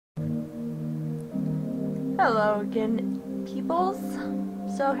Hello again, peoples.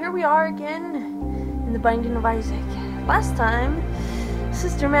 So here we are again in the Binding of Isaac. Last time,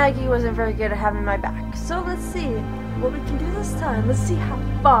 Sister Maggie wasn't very good at having my back. So let's see what we can do this time. Let's see how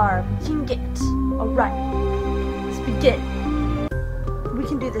far we can get. Alright, let's begin. We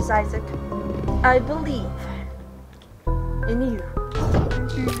can do this, Isaac. I believe in you.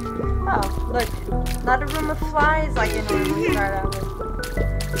 Oh, look. Not a room of flies like I normally start out with.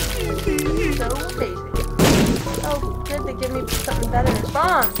 So amazing. Oh, good, they give me something better.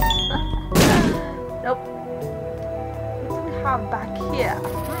 Bombs! Nope. What do we have back here?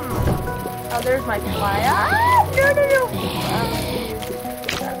 Oh, there's my fly. Ah! No, no, no!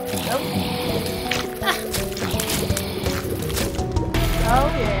 Nope. Oh,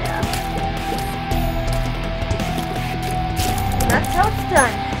 yeah. That's how it's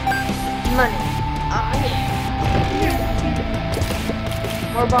done. Money. Oh, yeah.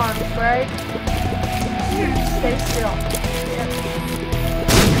 More bombs, right? Stay still. Yep.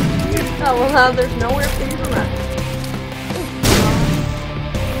 Oh, well, now there's nowhere for you to run.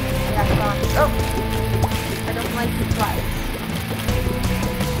 I got bombs. Oh! I don't like the flies.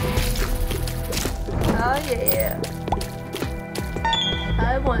 Oh, yeah. I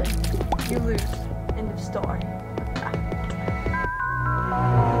won. You lose. End of story.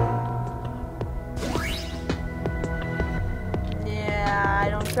 Yeah, I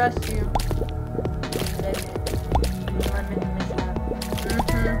don't trust you.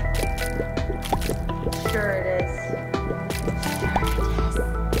 Sure it is.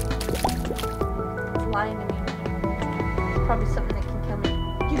 It's lying to me. It's probably something that can kill me.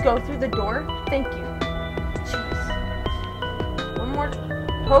 You go through the door? Thank you. Jeez. One more,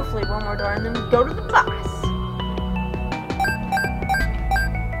 hopefully one more door, and then we go to the boss.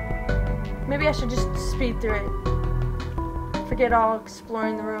 Maybe I should just speed through it. Forget all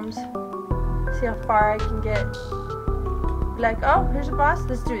exploring the rooms. See how far I can get. Like, oh, here's a boss.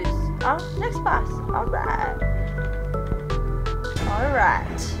 Let's do this. Oh, next boss. Alright.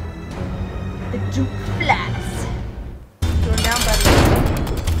 Alright. The Duke Flies. Going down, buddy.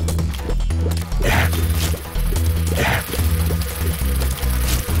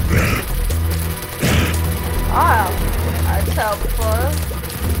 Oh, that's helpful.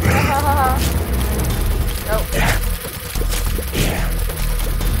 Nope.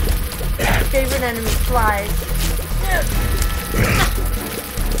 Favorite enemy, flies.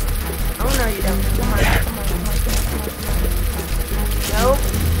 Oh no, you don't. Come on. Nope.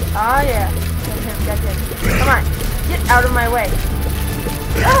 Oh yeah. Got him. Come on. Get out of my way.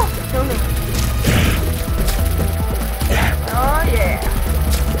 Oh, no, no. Oh yeah.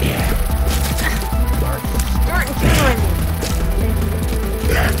 Starting killing me.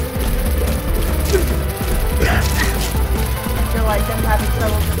 I feel like I'm having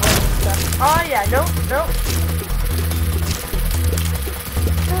trouble with stuff. Oh yeah. Nope. Nope.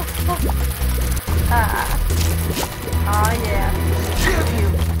 Oh yeah. Shoot you.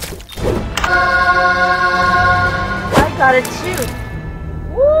 I got it too.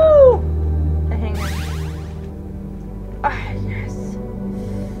 Woo! A hanger. Ah, yes.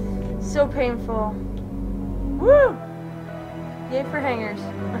 So painful. Woo! Yay for hangers.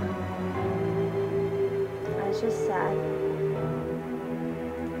 That's just sad.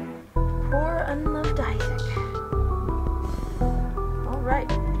 Poor unloved Isaac. Alright.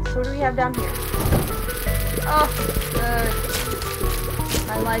 So what do we have down here? Oh, good.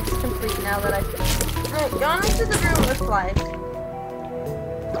 My life's complete now that I've gone into the room with flies.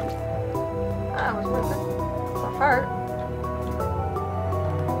 That was worth it. It's a heart.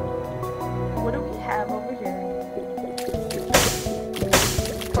 What do we have over here?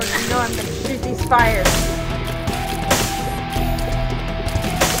 Of course, you know I'm gonna shoot these fires.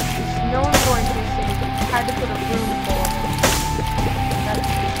 There's no one going to be safe. I had to put a room full of them. That's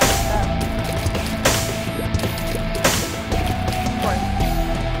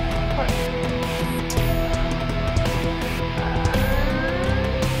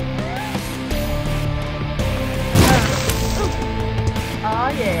oh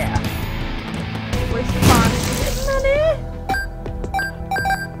yeah. Waste of bombs to get money.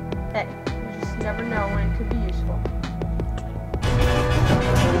 Hey, you just never know when it could be useful.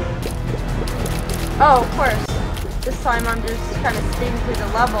 Oh, of course. This time I'm just kind of speeding through the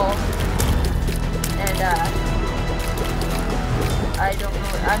level. And, I don't know.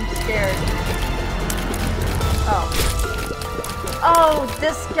 I'm scared. Oh. Oh,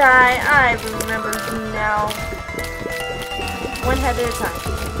 this guy. I remember him now. One head at a time.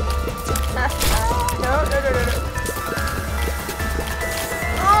 No.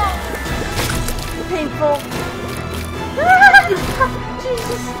 Oh! Painful.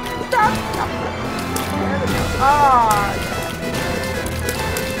 Jesus! Stop! Ah.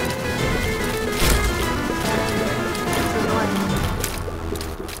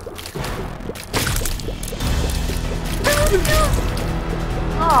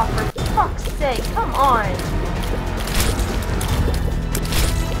 Oh, for fuck's sake, come on.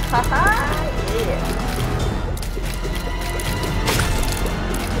 Haha, yeah.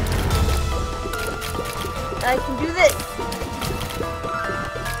 I can do this.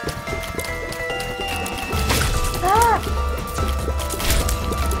 Ah.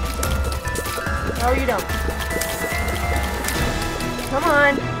 No, you don't. Come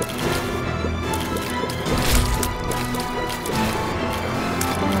on.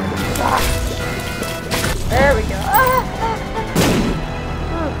 Ah. There we go. Ah.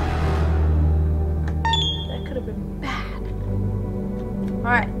 That could have been bad.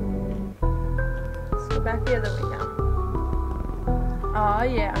 Alright. Let's go back the other way now. Oh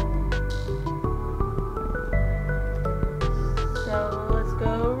yeah. So let's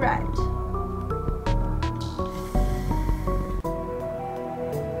go right.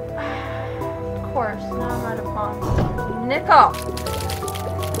 Of course, now I'm out of bombs. Nickel!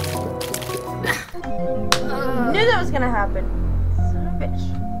 Knew that was gonna happen. Son of a bitch.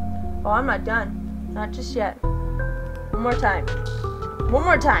 Oh, I'm not done. Not just yet. One more time. One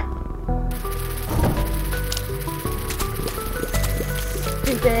more time.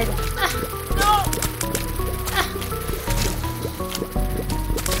 Stupid. No!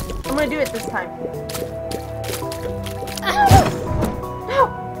 I'm gonna do it this time. No!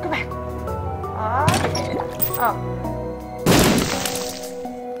 Go back. Oh.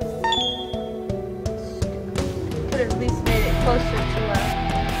 At least made it closer to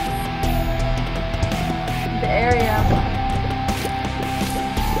the area.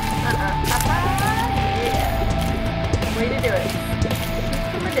 Yeah. Way to do it. Shoot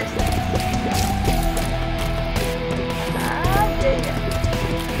from a distance. There you go.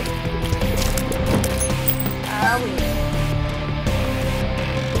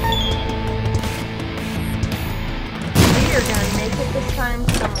 We are gonna make it this time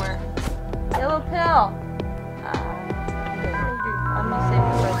somewhere. Yellow pill. I'm gonna save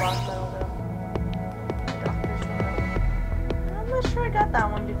the red box battle though. Doctor's Room. I'm not sure I got that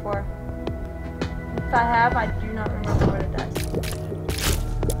one before. If I have, I do not remember what it does.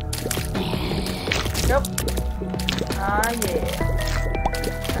 Nope. Ah, yeah.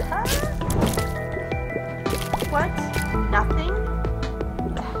 What? Nothing?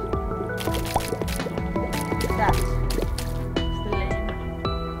 That's lame.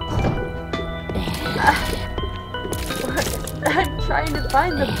 I'm trying to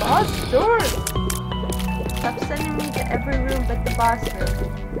find the boss door. Stop sending me to every room but the boss room.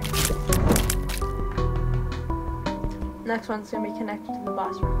 Next one's gonna be connected to the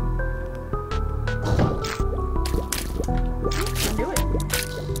boss room. I'll do it.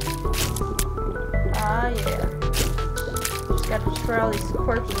 Ah, yeah. Just gotta destroy all these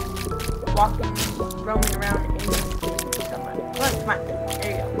corpses walking, roaming around in this game somewhere. Come on,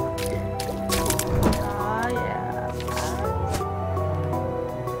 there you go. Ah, yeah.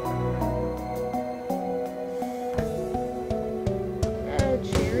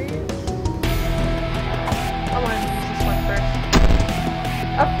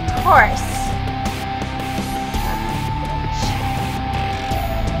 Of course.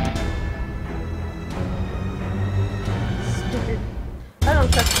 Stupid. I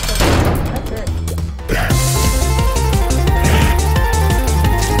don't trust this one. That's it.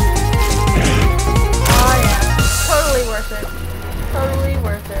 Oh yeah. Totally worth it. Totally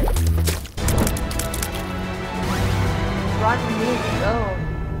worth it. Rotten meat. Oh.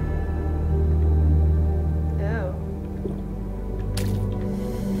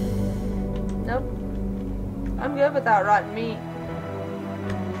 Nope. I'm good without rotten meat.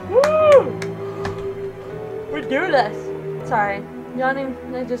 Woo! We do this. Sorry. Yawning.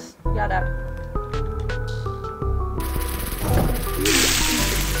 I just got up.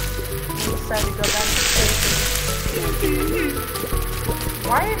 Decided to go back to sleep.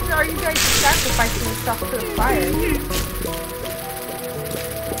 Why are you guys sacrificing yourself to the fire?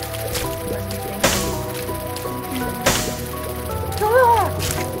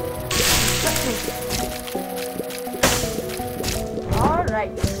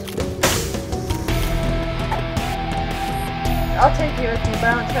 Alright. I'll take you with me, but I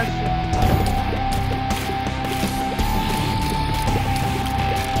don't trust you.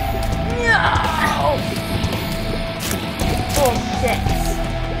 No! Bullshit.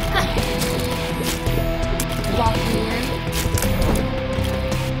 Lock me in.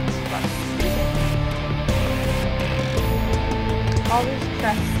 All these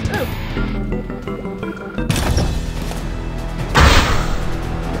chests. Ooh.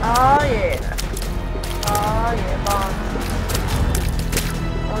 Oh yeah. Oh yeah, bombs.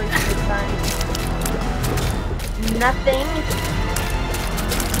 Always a good sign. Nothing.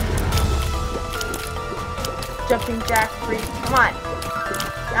 Jumping jack free. Come on.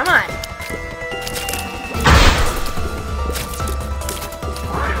 Come on.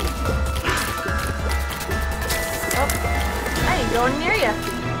 Oh, I ain't going near you.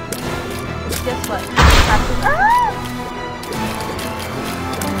 Guess what? Ah!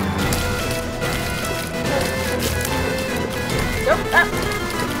 Nope.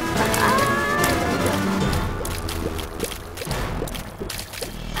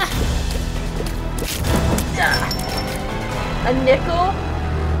 A nickel?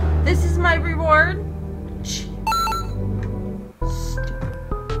 This is my reward?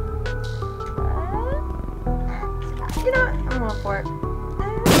 You know what? I'm going for it.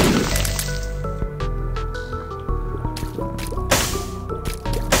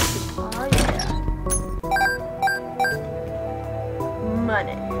 Oh yeah.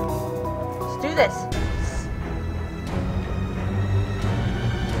 Money. Let's do this.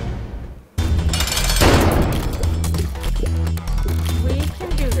 We can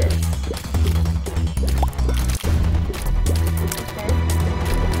do this. Okay.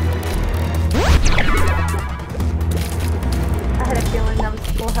 I had a feeling that was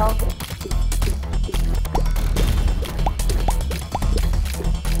full health.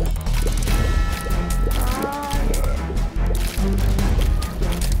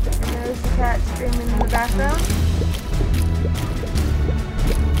 Cat screaming in the background.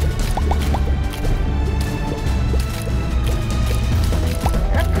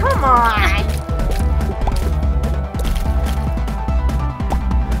 Oh, come on!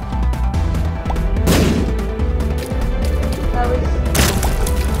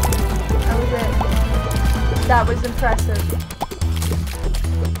 That was impressive.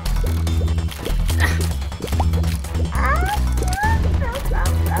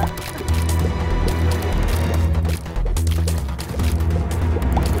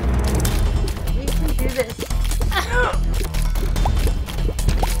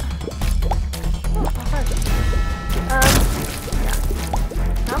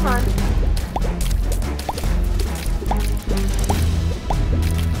 Come on.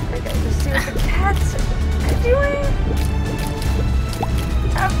 Okay, let's see what the cats are doing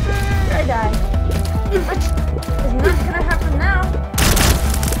after I die. Which is not gonna happen now.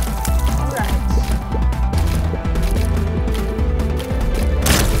 Alright.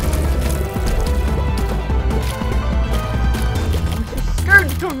 I'm too scared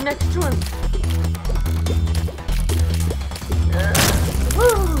to go next to him.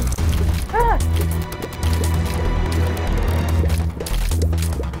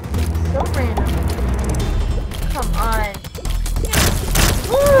 So random. Come on.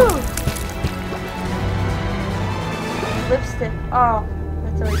 Woo! Lipstick. Oh,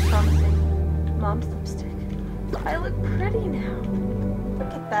 that's always promising. Mom's lipstick. I look pretty now.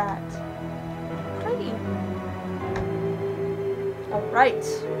 Look at that. Pretty. Alright.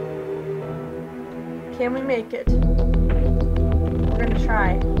 Can we make it? We're gonna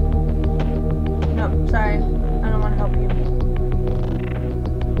try. Nope, sorry. I don't want to help you.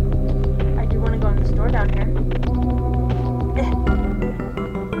 I do want to go in the store down here.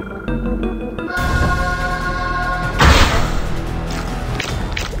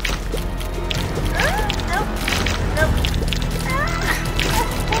 Nope. Nope.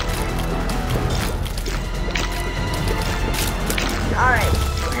 Alright.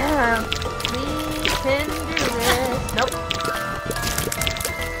 We can do this. Nope.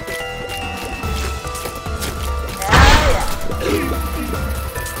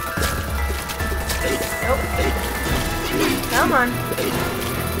 Nope. Come on.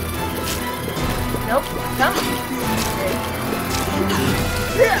 Nope. Come on.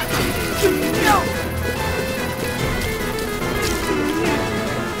 No.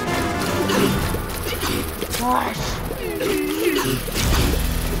 Gosh.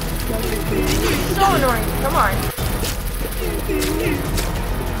 So annoying. Come on.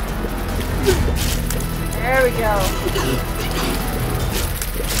 There we go.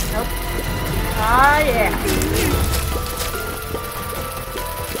 Nope. Ah, yeah.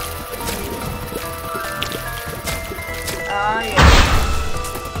 Ah, yeah.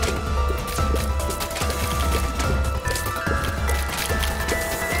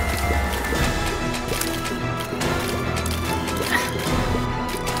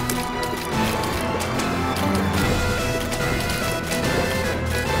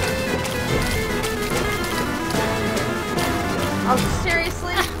 Oh,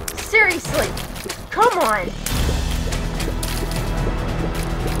 seriously? Seriously! Come on!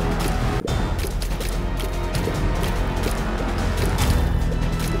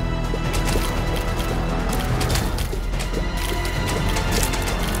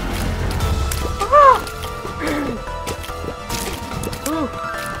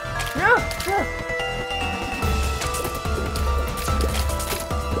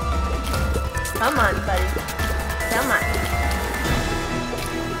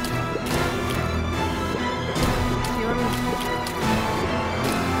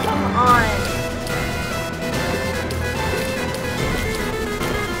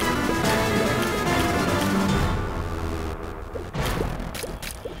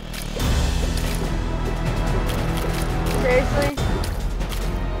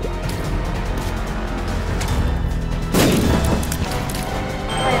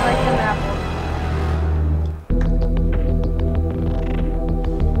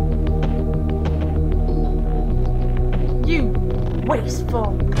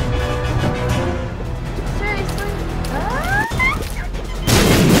 wasteful. Seriously?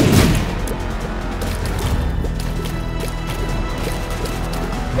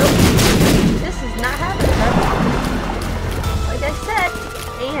 Nope. This is not happening, bro. Like I said,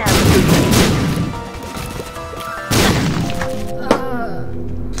 ain't happening.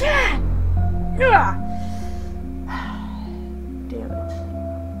 Damn it.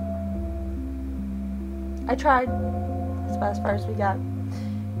 I tried. That's about as far as we got.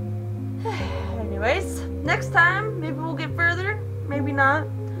 Anyways, next time, maybe we'll get further. Maybe not.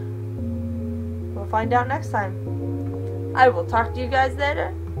 We'll find out next time. I will talk to you guys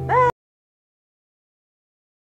later.